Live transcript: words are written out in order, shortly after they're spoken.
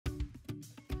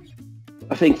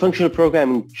I think functional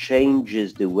programming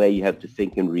changes the way you have to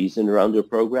think and reason around your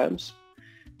programs.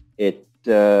 It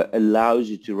allows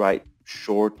you to write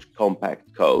short,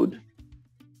 compact code,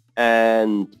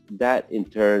 and that in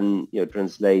turn,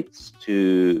 translates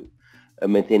to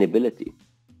maintainability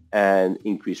and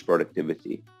increased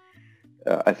productivity.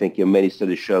 I think many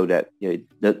studies show that,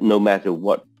 that no matter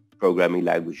what programming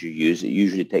language you use, it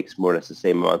usually takes more or less the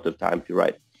same amount of time to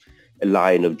write a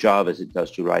line of Java as it does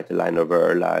to write a line of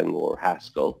Erlang or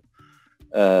Haskell.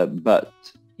 But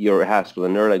your Haskell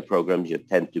and Erlang programs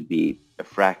tend to be a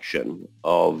fraction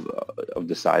of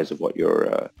the size of what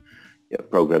your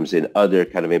programs in other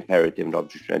kind of imperative and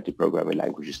object-oriented programming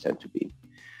languages tend to be.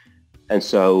 And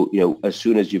so, as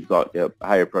soon as you've got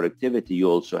higher productivity, you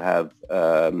also have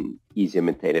easier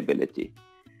maintainability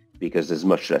because there's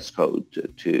much less code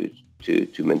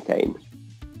to maintain.